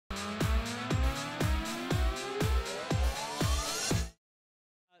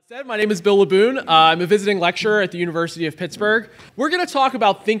said, my name is Bill Laboon. I'm a visiting lecturer at the University of Pittsburgh. We're going to talk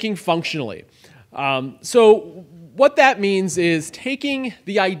about thinking functionally. So what that means is taking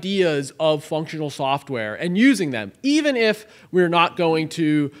the ideas of functional software and using them, even if we're not going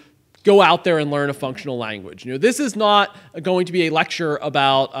to go out there and learn a functional language. You know, this is not going to be a lecture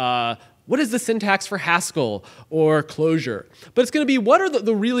about what is the syntax for Haskell or Clojure, but it's going to be what are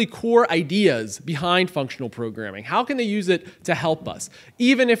the really core ideas behind functional programming? How can they use it to help us,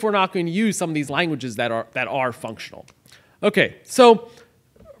 even if we're not going to use some of these languages that are functional? Okay, so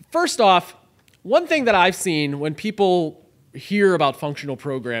first off, one thing that I've seen when people hear about functional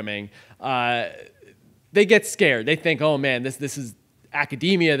programming, they get scared. They think, oh man, this is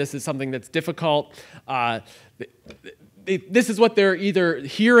academia, this is something that's difficult. This is what they're either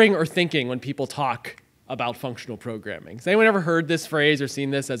hearing or thinking when people talk about functional programming. Has anyone ever heard this phrase or seen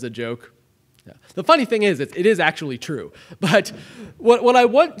this as a joke? Yeah. The funny thing is, it is actually true. But what I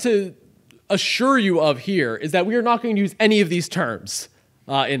want to assure you of here is that we are not going to use any of these terms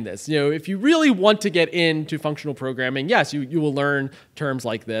in this. You know, if you really want to get into functional programming, yes, you will learn terms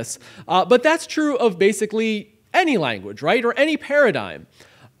like this. But that's true of basically any language, right? Or any paradigm.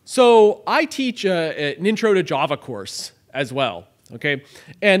 So I teach an Intro to Java course as well, okay?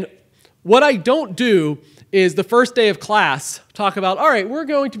 And what I don't do is the first day of class talk about, all right, we're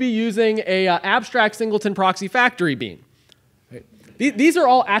going to be using a abstract singleton proxy factory bean. Right? These are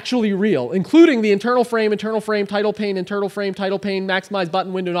all actually real, including the internal frame, title pane, maximize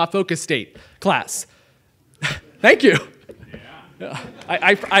button window not focus state class. Thank you. Yeah.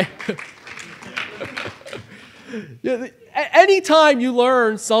 Anytime you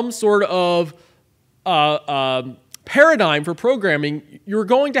learn some sort of paradigm for programming, you're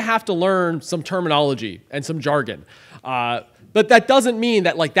going to have to learn some terminology and some jargon. But that doesn't mean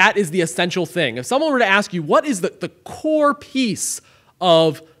that that is the essential thing. If someone were to ask you, what is the core piece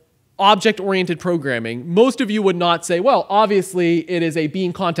of object-oriented programming, most of you would not say, well, obviously it is a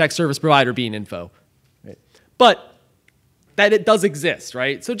bean context service provider bean info. Right? But that it does exist,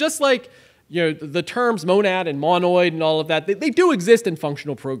 right? So just like the terms monad and monoid and all of that, they do exist in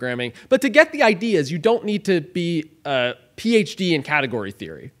functional programming. But to get the ideas, you don't need to be a PhD in category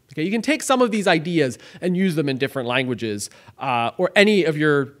theory. Okay, you can take some of these ideas and use them in different languages or any of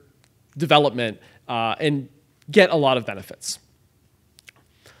your development and get a lot of benefits.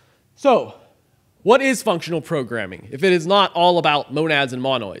 So what is functional programming if it is not all about monads and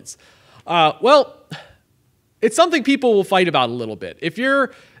monoids? Well, it's something people will fight about a little bit. If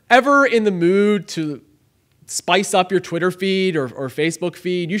you're ever in the mood to spice up your Twitter feed or Facebook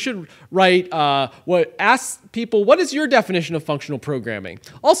feed, you should write, ask people, what is your definition of functional programming?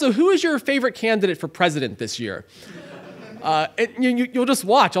 Also, who is your favorite candidate for president this year? You'll just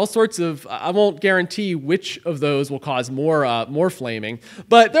watch all sorts of, I won't guarantee which of those will cause more flaming,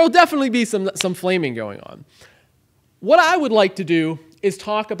 but there'll definitely be some flaming going on. What I would like to do is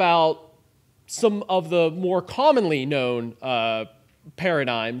talk about some of the more commonly known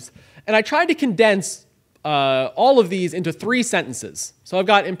paradigms, and I tried to condense all of these into 3 sentences. So I've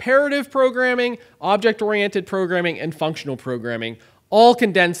got imperative programming, object-oriented programming, and functional programming, all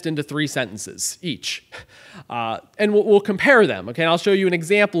condensed into 3 sentences each. And we'll compare them, okay? And I'll show you an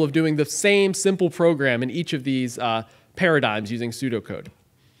example of doing the same simple program in each of these paradigms using pseudocode.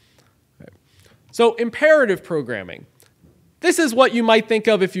 Okay. So imperative programming. This is what you might think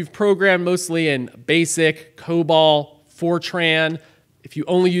of if you've programmed mostly in BASIC, COBOL, Fortran, if you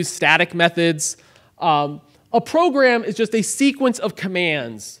only use static methods. A program is just a sequence of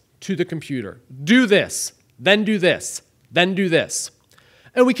commands to the computer. Do this, then do this, then do this.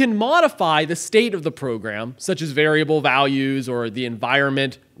 And we can modify the state of the program, such as variable values or the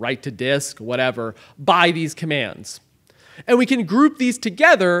environment, write to disk, whatever, by these commands. And we can group these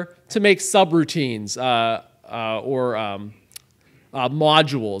together to make subroutines or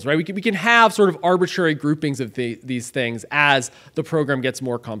modules, right? We can have sort of arbitrary groupings of these things as the program gets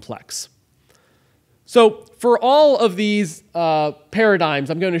more complex. So for all of these paradigms,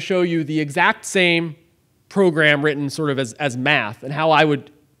 I'm going to show you the exact same program written sort of as math and how I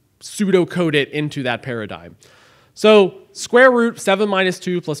would pseudocode it into that paradigm. So square root 7 minus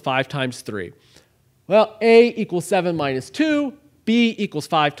 2 plus 5 times 3. Well, A equals 7 minus 2, B equals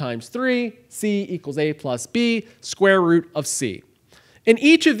 5 times 3, C equals A plus B, square root of C. In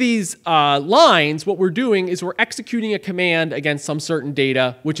each of these lines, what we're doing is we're executing a command against some certain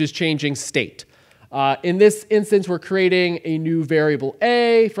data, which is changing state. In this instance, we're creating a new variable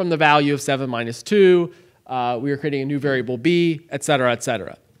A from the value of 7 minus 2. We are creating a new variable B, et cetera, et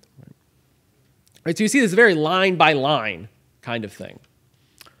cetera. Right, so you see this very line-by-line kind of thing.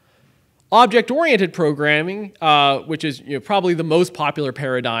 Object-oriented programming, which is probably the most popular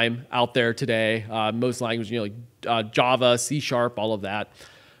paradigm out there today, most languages, like Java, C#, all of that.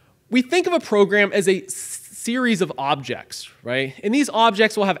 We think of a program as a series of objects, right? And these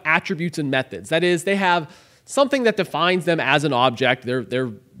objects will have attributes and methods. That is, they have something that defines them as an object.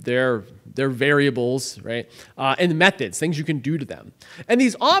 They're variables, right? And methods, things you can do to them. And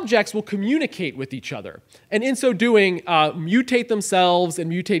these objects will communicate with each other. And in so doing, mutate themselves and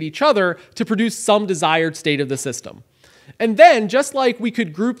mutate each other to produce some desired state of the system. And then, just like we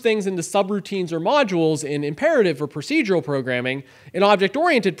could group things into subroutines or modules in imperative or procedural programming, in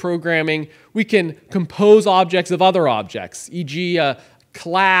object-oriented programming, we can compose objects of other objects. E.g., a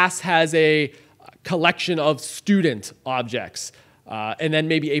class has a collection of student objects, and then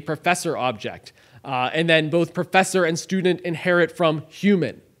maybe a professor object. And then both professor and student inherit from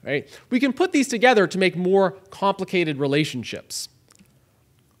human, right? We can put these together to make more complicated relationships.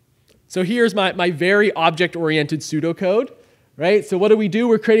 So here's my very object-oriented pseudocode, right? So what do?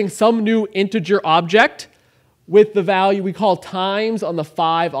 We're creating some new integer object with the value we call times on the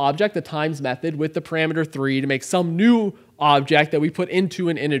 5 object, the times method, with the parameter 3 to make some new object that we put into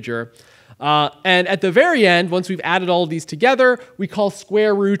an integer. And at the very end, once we've added all of these together, we call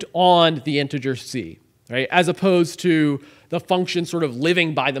square root on the integer c, right? As opposed to the function sort of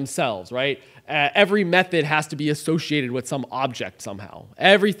living by themselves, right? Every method has to be associated with some object somehow.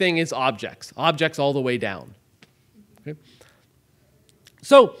 Everything is objects all the way down. Okay?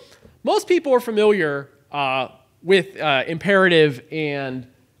 So most people are familiar with imperative and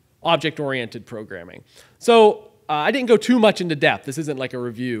object-oriented programming. So I didn't go too much into depth. This isn't like a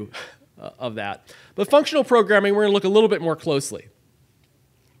review of that. But functional programming, we're going to look a little bit more closely.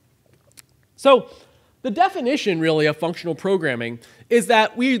 So the definition, really, of functional programming is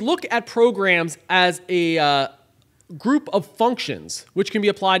that we look at programs as a group of functions which can be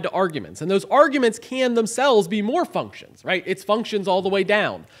applied to arguments. And those arguments can themselves be more functions, right? It's functions all the way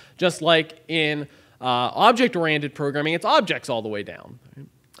down. Just like in object-oriented programming, it's objects all the way down. Right?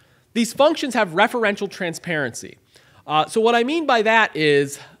 These functions have referential transparency. So what I mean by that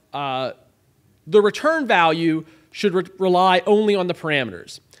is the return value should rely only on the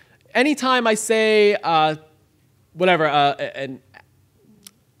parameters. Anytime I say a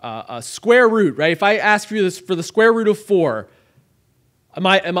square root, right? If I ask you this for the square root of 4,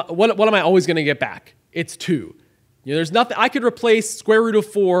 what am I always going to get back? It's 2. There's nothing. I could replace square root of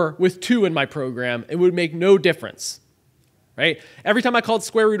 4 with 2 in my program. It would make no difference, right? Every time I called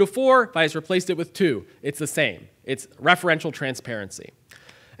square root of 4, if I just replaced it with 2, it's the same. It's referential transparency.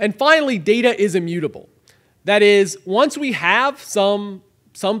 And finally, data is immutable. That is, once we have some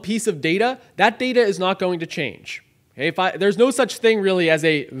piece of data, that data is not going to change. Okay? There's no such thing really as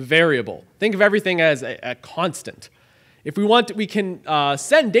a variable. Think of everything as a constant. If we want, we can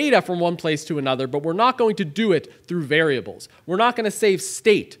send data from one place to another, but we're not going to do it through variables. We're not going to save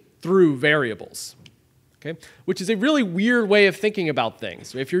state through variables, okay? Which is a really weird way of thinking about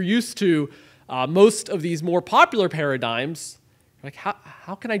things. If you're used to most of these more popular paradigms, like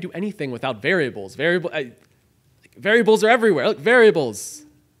how can I do anything without variables? Variables are everywhere. Look, variables.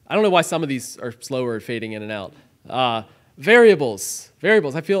 I don't know why some of these are slower at fading in and out. Variables.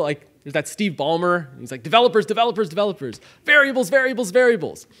 I feel like there's that Steve Ballmer. He's like, developers.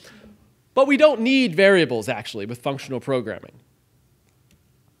 Variables. But we don't need variables, actually, with functional programming.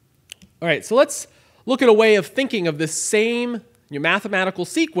 All right, so let's look at a way of thinking of this same mathematical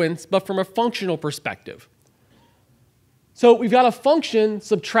sequence, but from a functional perspective. So we've got a function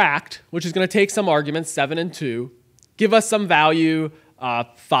subtract, which is going to take some arguments, 7 and 2, give us some value,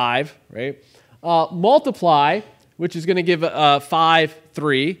 5, right? Multiply, which is going to give 5,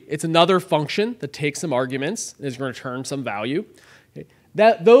 3. It's another function that takes some arguments and is going to return some value. Okay.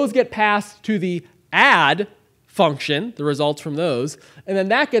 Those get passed to the add function, the results from those, and then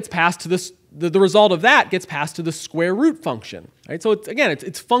that gets passed to the result of that gets passed to the square root function. Right? So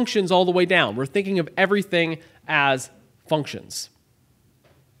it's functions all the way down. We're thinking of everything as functions.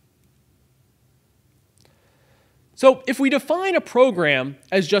 So if we define a program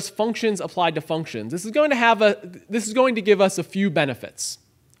as just functions applied to functions, this is going to give us a few benefits.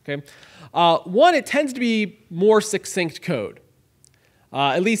 Okay? One, it tends to be more succinct code.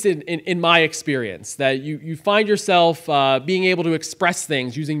 At least in my experience, that you find yourself being able to express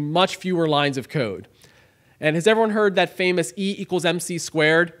things using much fewer lines of code. And has everyone heard that famous E equals MC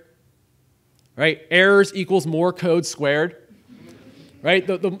squared? Right? Errors equals more code squared. Right?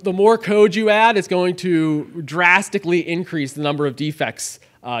 The more code you add, it's going to drastically increase the number of defects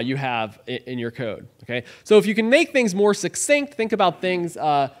you have in your code. Okay? So if you can make things more succinct, think about things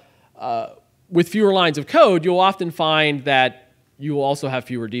with fewer lines of code, you'll often find that you will also have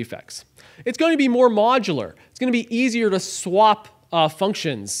fewer defects. It's going to be more modular. It's going to be easier to swap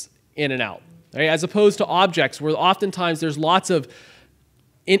functions in and out, right? As opposed to objects where oftentimes there's lots of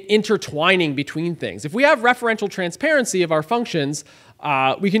intertwining between things. If we have referential transparency of our functions,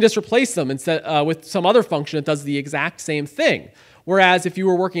 we can just replace them instead with some other function that does the exact same thing. Whereas if you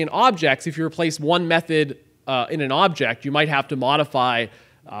were working in objects, if you replace one method in an object, you might have to modify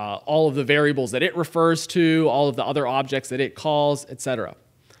all of the variables that it refers to, all of the other objects that it calls, etc.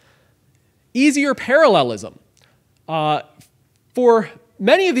 Easier parallelism. For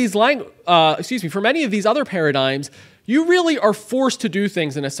many of these for many of these other paradigms, you really are forced to do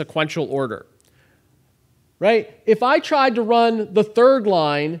things in a sequential order, right? If I tried to run the third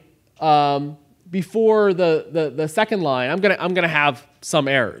line before the second line, I'm gonna have some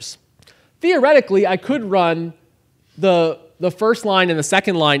errors. Theoretically, I could run the first line and the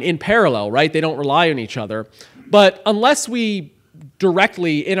second line in parallel, right? They don't rely on each other. But unless we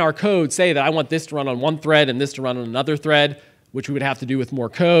directly in our code say that I want this to run on one thread and this to run on another thread, which we would have to do with more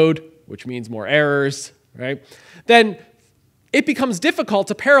code, which means more errors, right? Then it becomes difficult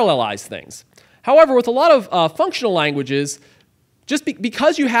to parallelize things. However, with a lot of functional languages, just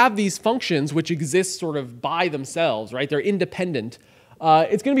because you have these functions which exist sort of by themselves, right? They're independent.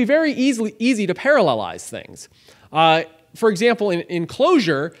 It's going to be very easy to parallelize things. For example, in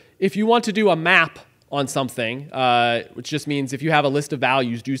Clojure, if you want to do a map on something, which just means if you have a list of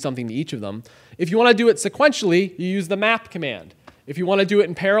values, do something to each of them. If you want to do it sequentially, you use the map command. If you want to do it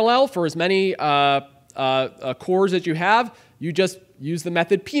in parallel for as many cores as you have, you just use the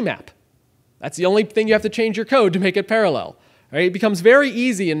method pmap. That's the only thing you have to change your code to make it parallel. Right? It becomes very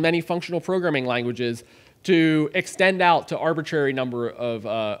easy in many functional programming languages to extend out to arbitrary number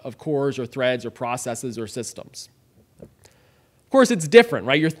of cores or threads or processes or systems. Of course, it's different,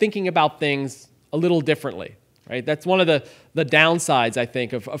 right? You're thinking about things a little differently, right? That's one of the downsides, I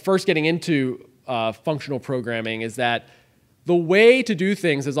think, of first getting into functional programming is that the way to do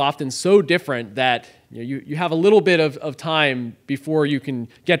things is often so different that you have a little bit of time before you can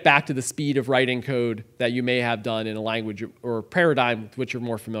get back to the speed of writing code that you may have done in a language or paradigm with which you're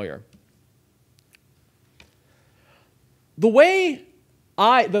more familiar. The way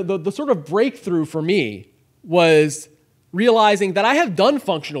the sort of breakthrough for me was realizing that I have done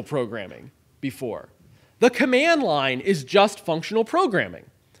functional programming before. The command line is just functional programming,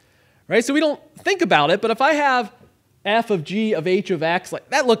 right? So we don't think about it, but if I have f of g of h of x, like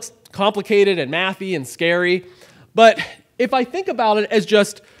that looks complicated and mathy and scary. But if I think about it as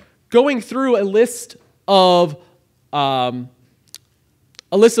just going through a list of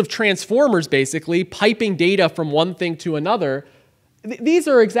transformers, basically, piping data from one thing to another, these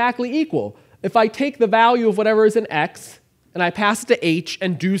are exactly equal. If I take the value of whatever is in x, and I pass it to h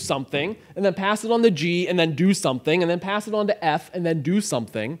and do something, and then pass it on to g and then do something, and then pass it on to f and then do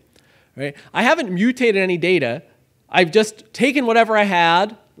something, right? I haven't mutated any data. I've just taken whatever I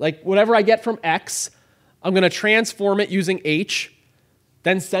had, like whatever I get from x, I'm going to transform it using h,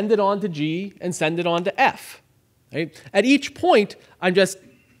 then send it on to g and send it on to f. Right? At each point, I'm just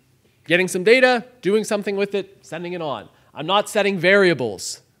getting some data, doing something with it, sending it on. I'm not setting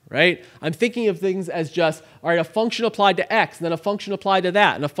variables, right? I'm thinking of things as just, all right, a function applied to x, and then a function applied to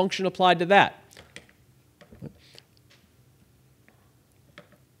that, and a function applied to that.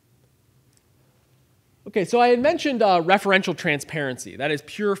 Okay, so I had mentioned referential transparency. That is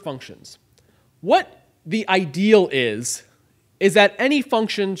pure functions. What the ideal is that any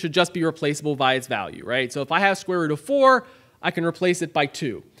function should just be replaceable by its value, right? So if I have square root of 4, I can replace it by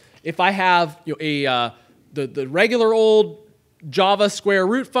 2. If I have the regular old Java square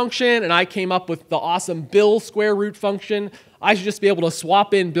root function and I came up with the awesome Bill square root function, I should just be able to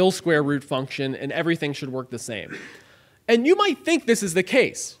swap in Bill square root function and everything should work the same. And you might think this is the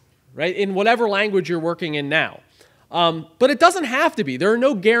case, right, in whatever language you're working in now. But it doesn't have to be. There are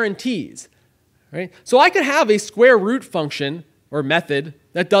no guarantees. Right? So I could have a square root function or method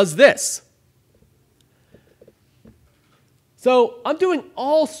that does this. So I'm doing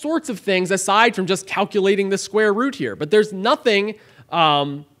all sorts of things aside from just calculating the square root here. But there's nothing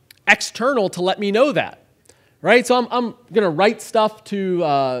external to let me know that. Right? So I'm going to write stuff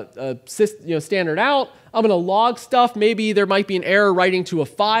to standard out. I'm going to log stuff. Maybe there might be an error writing to a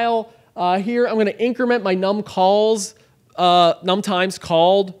file here. I'm going to increment my num times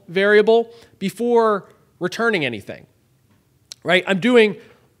called variable before returning anything. Right? I'm doing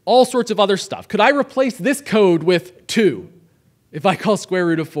all sorts of other stuff. Could I replace this code with 2 if I call square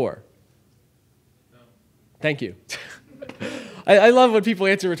root of 4? No. Thank you. I love when people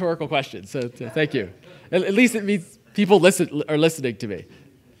answer rhetorical questions, so thank you. At least it means people are listening to me.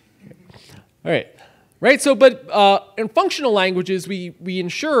 All right. Right? So, but in functional languages, we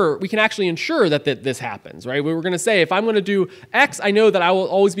can actually ensure that this happens, right? We were going to say, if I'm going to do X, I know that I will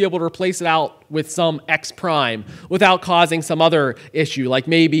always be able to replace it out with some X prime without causing some other issue, like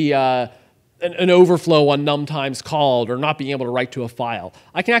maybe an overflow on num times called or not being able to write to a file.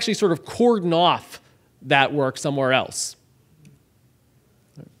 I can actually sort of cordon off that work somewhere else.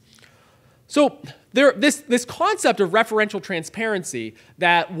 So this concept of referential transparency,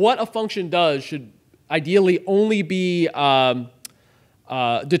 that what a function does should ideally only be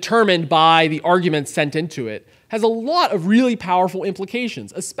determined by the arguments sent into it, has a lot of really powerful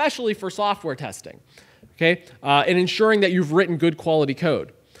implications, especially for software testing, okay, and ensuring that you've written good quality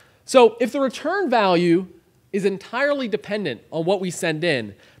code. So if the return value is entirely dependent on what we send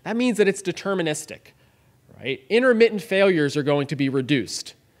in, that means that it's deterministic, right? Intermittent failures are going to be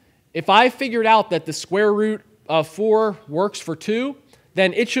reduced. If I figured out that the square root of 4 works for 2,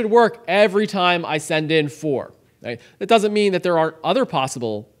 then it should work every time I send in 4. Right? That doesn't mean that there aren't other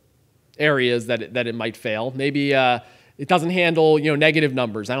possible areas that it might fail. Maybe it doesn't handle negative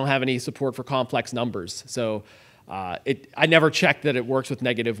numbers. I don't have any support for complex numbers, so I never checked that it works with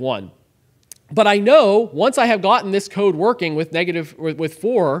 -1. But I know once I have gotten this code working with with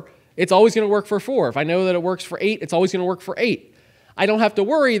 4, it's always going to work for 4. If I know that it works for 8, it's always going to work for 8. I don't have to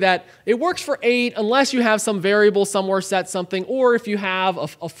worry that it works for 8 unless you have some variable somewhere set something, or if you have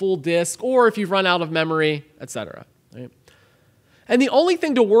a full disk, or if you've run out of memory, etc. Right? And the only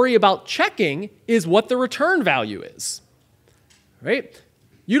thing to worry about checking is what the return value is. Right?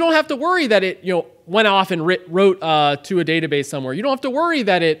 You don't have to worry that it went off and wrote to a database somewhere. You don't have to worry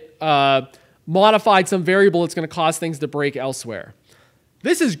that it modified some variable that's going to cause things to break elsewhere.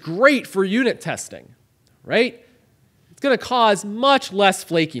 This is great for unit testing, right? It's going to cause much less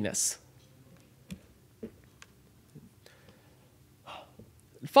flakiness.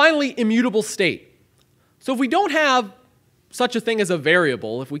 Finally, immutable state. So if we don't have such a thing as a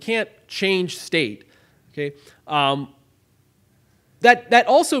variable, if we can't change state, okay, that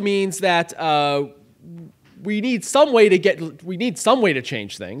also means that we need some way to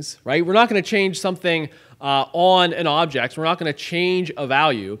change things, right? We're not going to change something on an object. We're not going to change a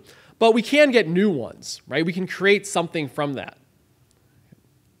value. But we can get new ones, right? We can create something from that.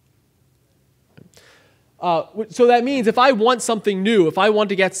 So that means if I want something new, if I want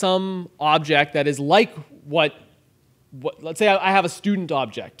to get some object that is like what let's say I have a student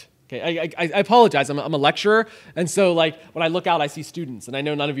object. Okay, I apologize. I'm a lecturer, and so like when I look out, I see students, and I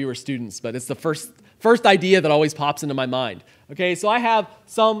know none of you are students, but it's the first idea that always pops into my mind. Okay, so I have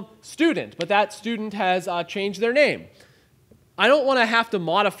some student, but that student has changed their name. I don't want to have to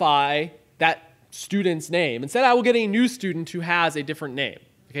modify that student's name. Instead, I will get a new student who has a different name,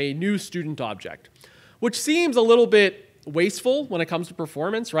 okay, a new student object, which seems a little bit wasteful when it comes to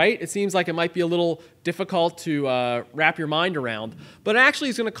performance, right? It seems like it might be a little difficult to wrap your mind around, but it actually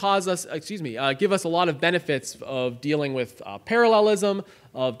is going to cause us, give us a lot of benefits of dealing with parallelism,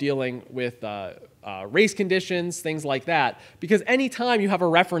 of dealing with race conditions, things like that, because anytime you have a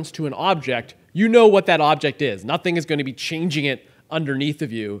reference to an object, you know what that object is. Nothing is going to be changing it underneath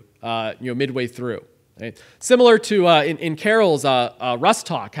of you, midway through. Right? Similar to in Carroll's Rust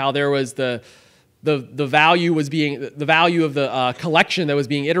talk, how there was the value of the collection that was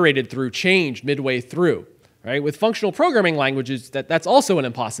being iterated through changed midway through. Right? With functional programming languages, that's also an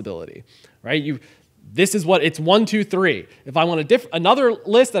impossibility. Right? This is what it's 1, 2, 3. If I want another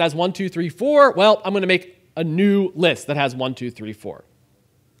list that has 1, 2, 3, 4, well, I'm going to make a new list that has 1, 2, 3, 4.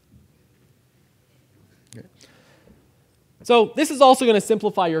 So this is also going to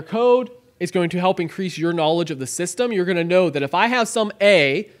simplify your code. It's going to help increase your knowledge of the system. You're going to know that if I have some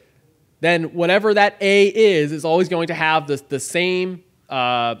A, then whatever that A is always going to have the same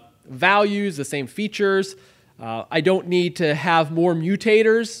values, the same features. I don't need to have more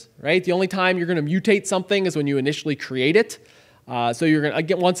mutators, right? The only time you're going to mutate something is when you initially create it. So you're going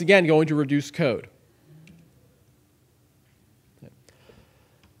to, once again, going to reduce code.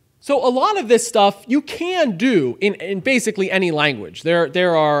 So a lot of this stuff you can do in basically any language.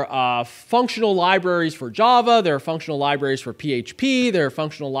 There are functional libraries for Java. There are functional libraries for PHP. There are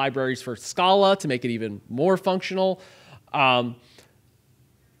functional libraries for Scala to make it even more functional.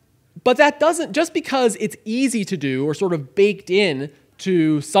 But that doesn't, just because it's easy to do or sort of baked in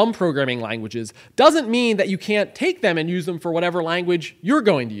to some programming languages, doesn't mean that you can't take them and use them for whatever language you're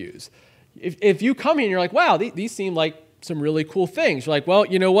going to use. If you come here and you're like, wow, these seem like some really cool things. You're like, well,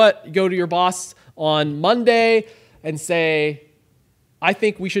 you know what? You go to your boss on Monday and say, I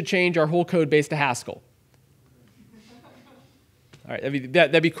think we should change our whole code base to Haskell. All right,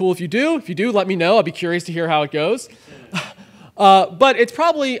 that'd be cool if you do. If you do, let me know. I'll be curious to hear how it goes. But it's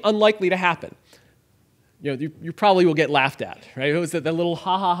probably unlikely to happen. you probably will get laughed at, right? It was that little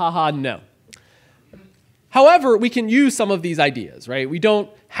ha ha ha ha no. However, we can use some of these ideas, right? We don't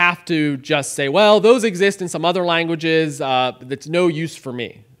have to just say, well, those exist in some other languages. That's no use for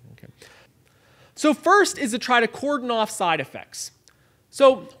me. Okay. So first is to try to cordon off side effects.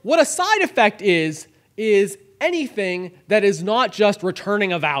 So what a side effect is anything that is not just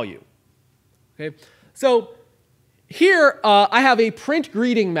returning a value. Okay? So here I have a print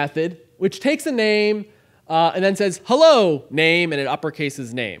greeting method, which takes a name and then says hello name, and it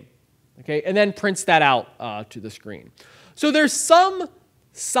uppercases name. Okay? And then prints that out to the screen. So there's some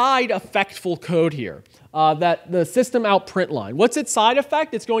side effectful code here that the system out print line. What's its side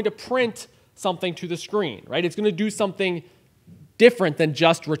effect? It's going to print something to the screen, right? It's going to do something different than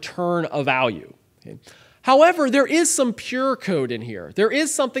just return a value. Okay? However, there is some pure code in here. There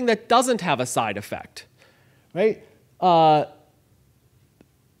is something that doesn't have a side effect, right?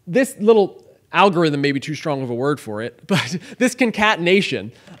 This little algorithm may be too strong of a word for it, but this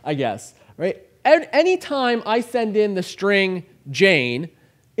concatenation, I guess, right? Anytime I send in the string Jane,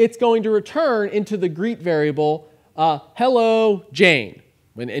 it's going to return into the greet variable hello Jane.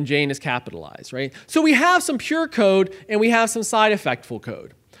 And Jane is capitalized, right? So we have some pure code and we have some side effectful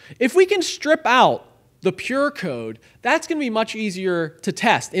code. If we can strip out the pure code, that's going to be much easier to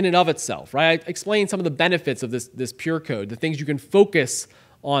test in and of itself, right? I explained some of the benefits of this pure code, the things you can focus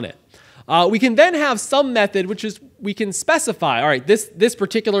on it. We can then have some method, which is we can specify, all right, this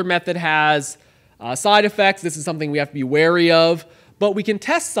particular method has side effects. This is something we have to be wary of, but we can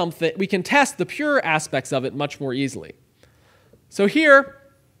test something. We can test the pure aspects of it much more easily. So here,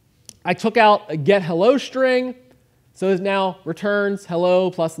 I took out a get hello string. So it now returns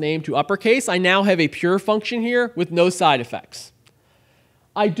hello plus name to uppercase. I now have a pure function here with no side effects.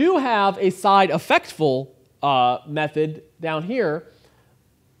 I do have a side effectful method down here,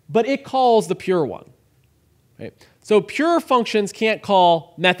 but it calls the pure one. Right? So pure functions can't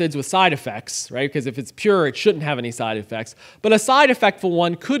call methods with side effects, right? Because if it's pure, it shouldn't have any side effects. But a side effectful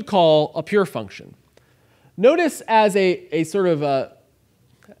one could call a pure function. Notice as a sort of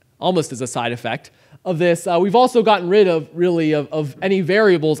almost as a side effect of this, we've also gotten rid of really of any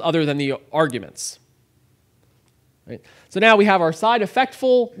variables other than the arguments. Right? So now we have our side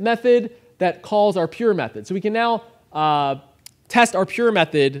effectful method that calls our pure method. So we can now test our pure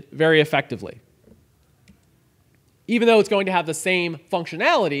method very effectively. Even though it's going to have the same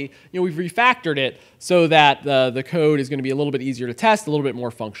functionality, we've refactored it so that the code is going to be a little bit easier to test, a little bit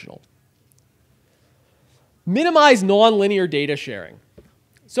more functional. Minimize nonlinear data sharing.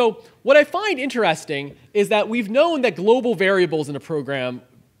 So what I find interesting is that we've known that global variables in a program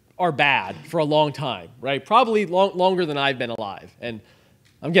are bad for a long time, right? Probably longer than I've been alive. And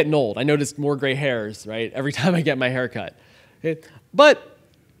I'm getting old. I notice more gray hairs, right, every time I get my hair cut. Okay? But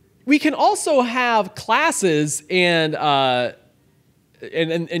we can also have classes and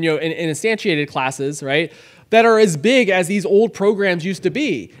instantiated classes, right, that are as big as these old programs used to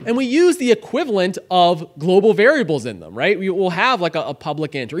be. And we use the equivalent of global variables in them, right? We will have like a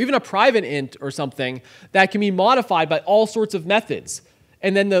public int or even a private int or something that can be modified by all sorts of methods.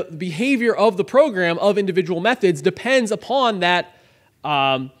 And then the behavior of the program of individual methods depends upon that,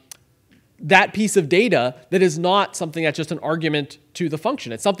 that piece of data that is not something that's just an argument to the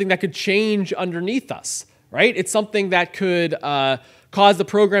function. It's something that could change underneath us, right? It's something that could cause the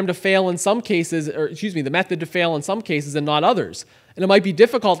program to fail in some cases, or excuse me, the method to fail in some cases and not others. And it might be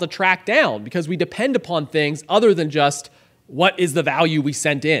difficult to track down because we depend upon things other than just what is the value we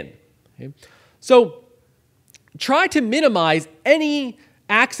sent in. Okay? So try to minimize any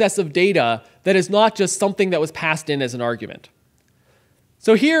access of data that is not just something that was passed in as an argument.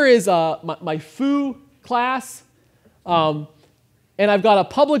 So here is my foo class, and I've got a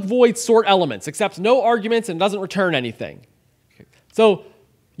public void sort elements, accepts no arguments and doesn't return anything. Okay. So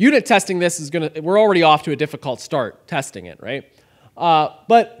unit testing this is we're already off to a difficult start testing it, right?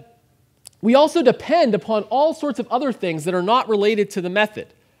 But we also depend upon all sorts of other things that are not related to the method,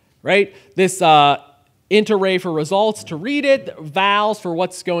 right? This int array for results to read it, vals for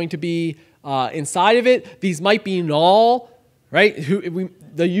what's going to be inside of it. These might be null. Right?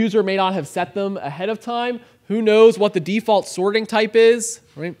 The user may not have set them ahead of time. Who knows what the default sorting type is?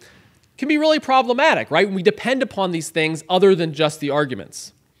 Right? Can be really problematic, right? When we depend upon these things other than just the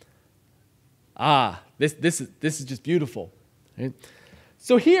arguments. This is just beautiful. Right?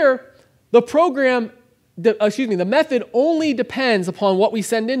 So here, the method only depends upon what we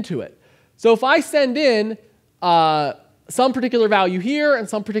send into it. So if I send in some particular value here and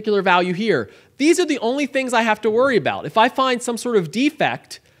some particular value here, these are the only things I have to worry about. If I find some sort of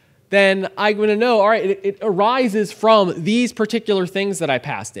defect, then I'm going to know, all right, it arises from these particular things that I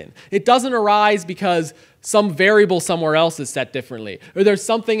passed in. It doesn't arise because some variable somewhere else is set differently, or there's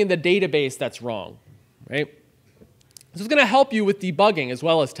something in the database that's wrong, right? This is going to help you with debugging as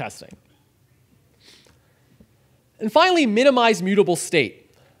well as testing. And finally, minimize mutable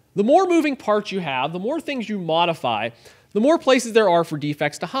state. The more moving parts you have, the more things you modify, the more places there are for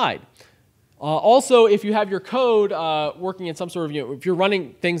defects to hide. Also, if you have your code working in some sort of, if you're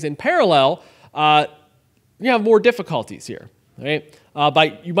running things in parallel, you have more difficulties here, right?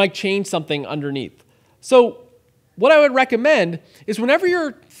 You might change something underneath. So what I would recommend is whenever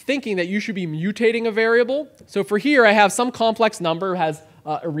you're thinking that you should be mutating a variable, so for here I have some complex number, has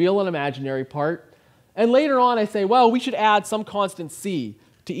a real and imaginary part, and later on I say, well, we should add some constant c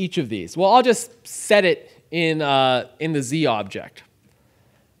to each of these. Well, I'll just set it in the z object.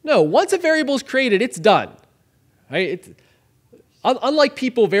 No, once a variable is created, it's done. Right? Unlike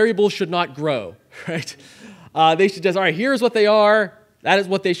people, variables should not grow. Right? They should just, all right, here's what they are. That is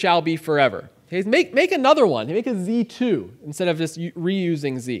what they shall be forever. Okay? Make another one. Make a z2 instead of just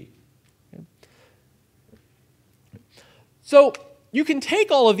reusing z. Okay? So you can take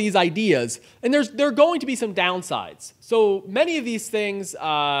all of these ideas, and there are going to be some downsides. So many of these things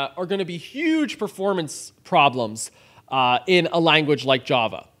are going to be huge performance problems in a language like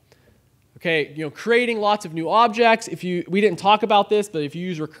Java. Okay, creating lots of new objects. We didn't talk about this, but if you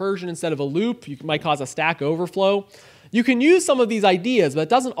use recursion instead of a loop, you might cause a stack overflow. You can use some of these ideas, but it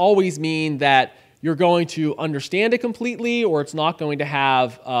doesn't always mean that you're going to understand it completely, or it's not going to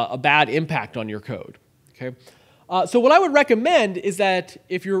have a bad impact on your code. Okay. So what I would recommend is that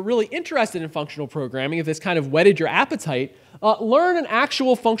if you're really interested in functional programming, if this kind of whetted your appetite, learn an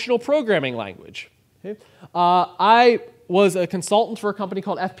actual functional programming language. Okay? I was a consultant for a company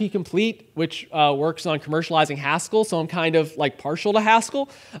called FP Complete, which works on commercializing Haskell, so I'm kind of like partial to Haskell,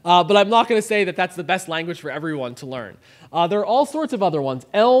 but I'm not going to say that that's the best language for everyone to learn. There are all sorts of other ones.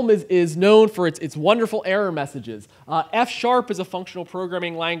 Elm is known for its wonderful error messages. F# is a functional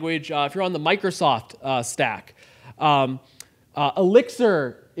programming language if you're on the Microsoft stack.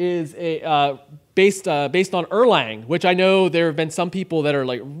 Elixir is based on Erlang, which I know there have been some people that are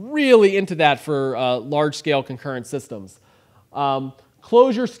like really into that for large-scale concurrent systems.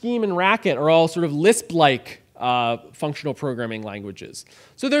 Clojure, Scheme, and Racket are all sort of Lisp-like functional programming languages.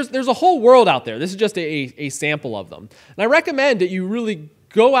 So there's a whole world out there. This is just a sample of them. And I recommend that you really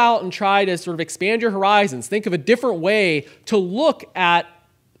go out and try to sort of expand your horizons. Think of a different way to look at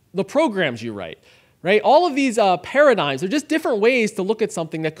the programs you write. Right? All of these paradigms are just different ways to look at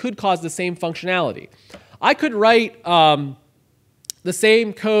something that could cause the same functionality. I could write the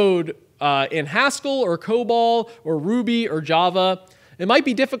same code in Haskell or COBOL or Ruby or Java. It might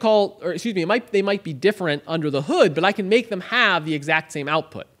be difficult, or excuse me, they might be different under the hood, but I can make them have the exact same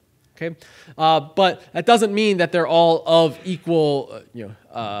output. Okay? But that doesn't mean that they're all of equal,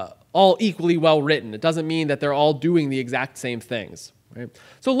 all equally well written. It doesn't mean that they're all doing the exact same things. Right?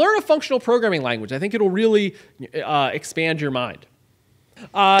 So learn a functional programming language. I think it'll really expand your mind.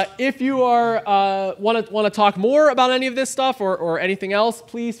 If you want to talk more about any of this stuff or anything else,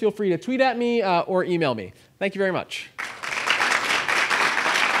 please feel free to tweet at me or email me. Thank you very much.